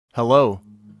Hello.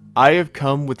 I have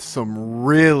come with some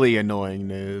really annoying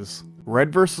news.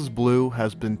 Red vs. Blue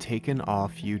has been taken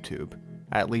off YouTube.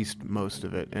 At least most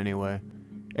of it, anyway.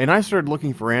 And I started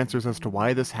looking for answers as to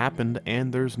why this happened,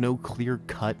 and there's no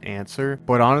clear-cut answer.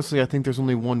 But honestly, I think there's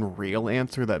only one real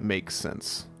answer that makes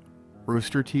sense.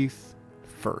 Rooster Teeth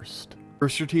first.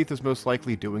 Rooster Teeth is most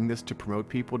likely doing this to promote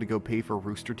people to go pay for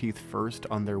Rooster Teeth first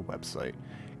on their website.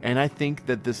 And I think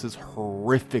that this is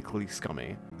horrifically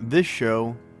scummy. This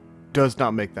show does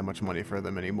not make that much money for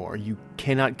them anymore. You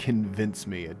cannot convince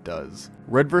me it does.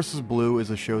 Red vs. Blue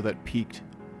is a show that peaked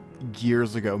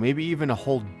years ago, maybe even a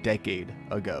whole decade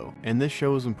ago. And this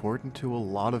show is important to a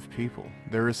lot of people.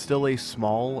 There is still a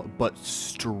small but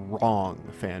strong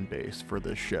fan base for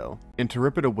this show. And to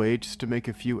rip it away just to make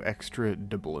a few extra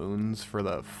doubloons for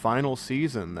the final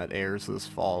season that airs this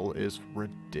fall is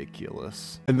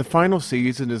ridiculous. And the final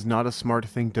season is not a smart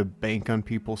thing to bank on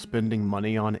people spending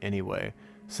money on anyway.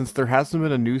 Since there hasn't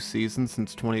been a new season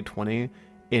since 2020,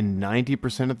 and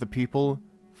 90% of the people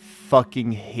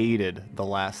fucking hated the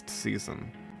last season.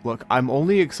 Look, I'm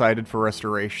only excited for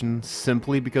Restoration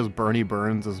simply because Bernie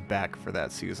Burns is back for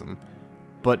that season.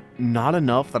 But not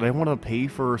enough that I want to pay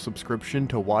for a subscription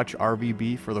to watch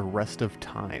RVB for the rest of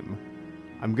time.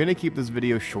 I'm gonna keep this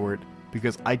video short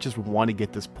because I just want to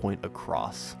get this point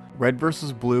across. Red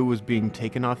vs. Blue was being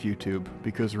taken off YouTube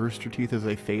because Rooster Teeth is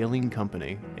a failing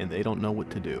company and they don't know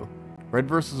what to do. Red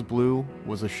vs. Blue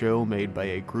was a show made by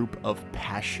a group of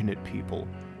passionate people,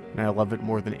 and I love it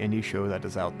more than any show that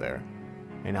is out there.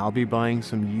 And I'll be buying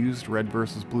some used Red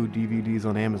vs. Blue DVDs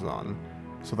on Amazon,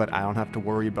 so that I don't have to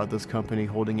worry about this company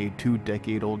holding a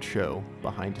 2-decade-old show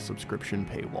behind a subscription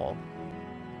paywall.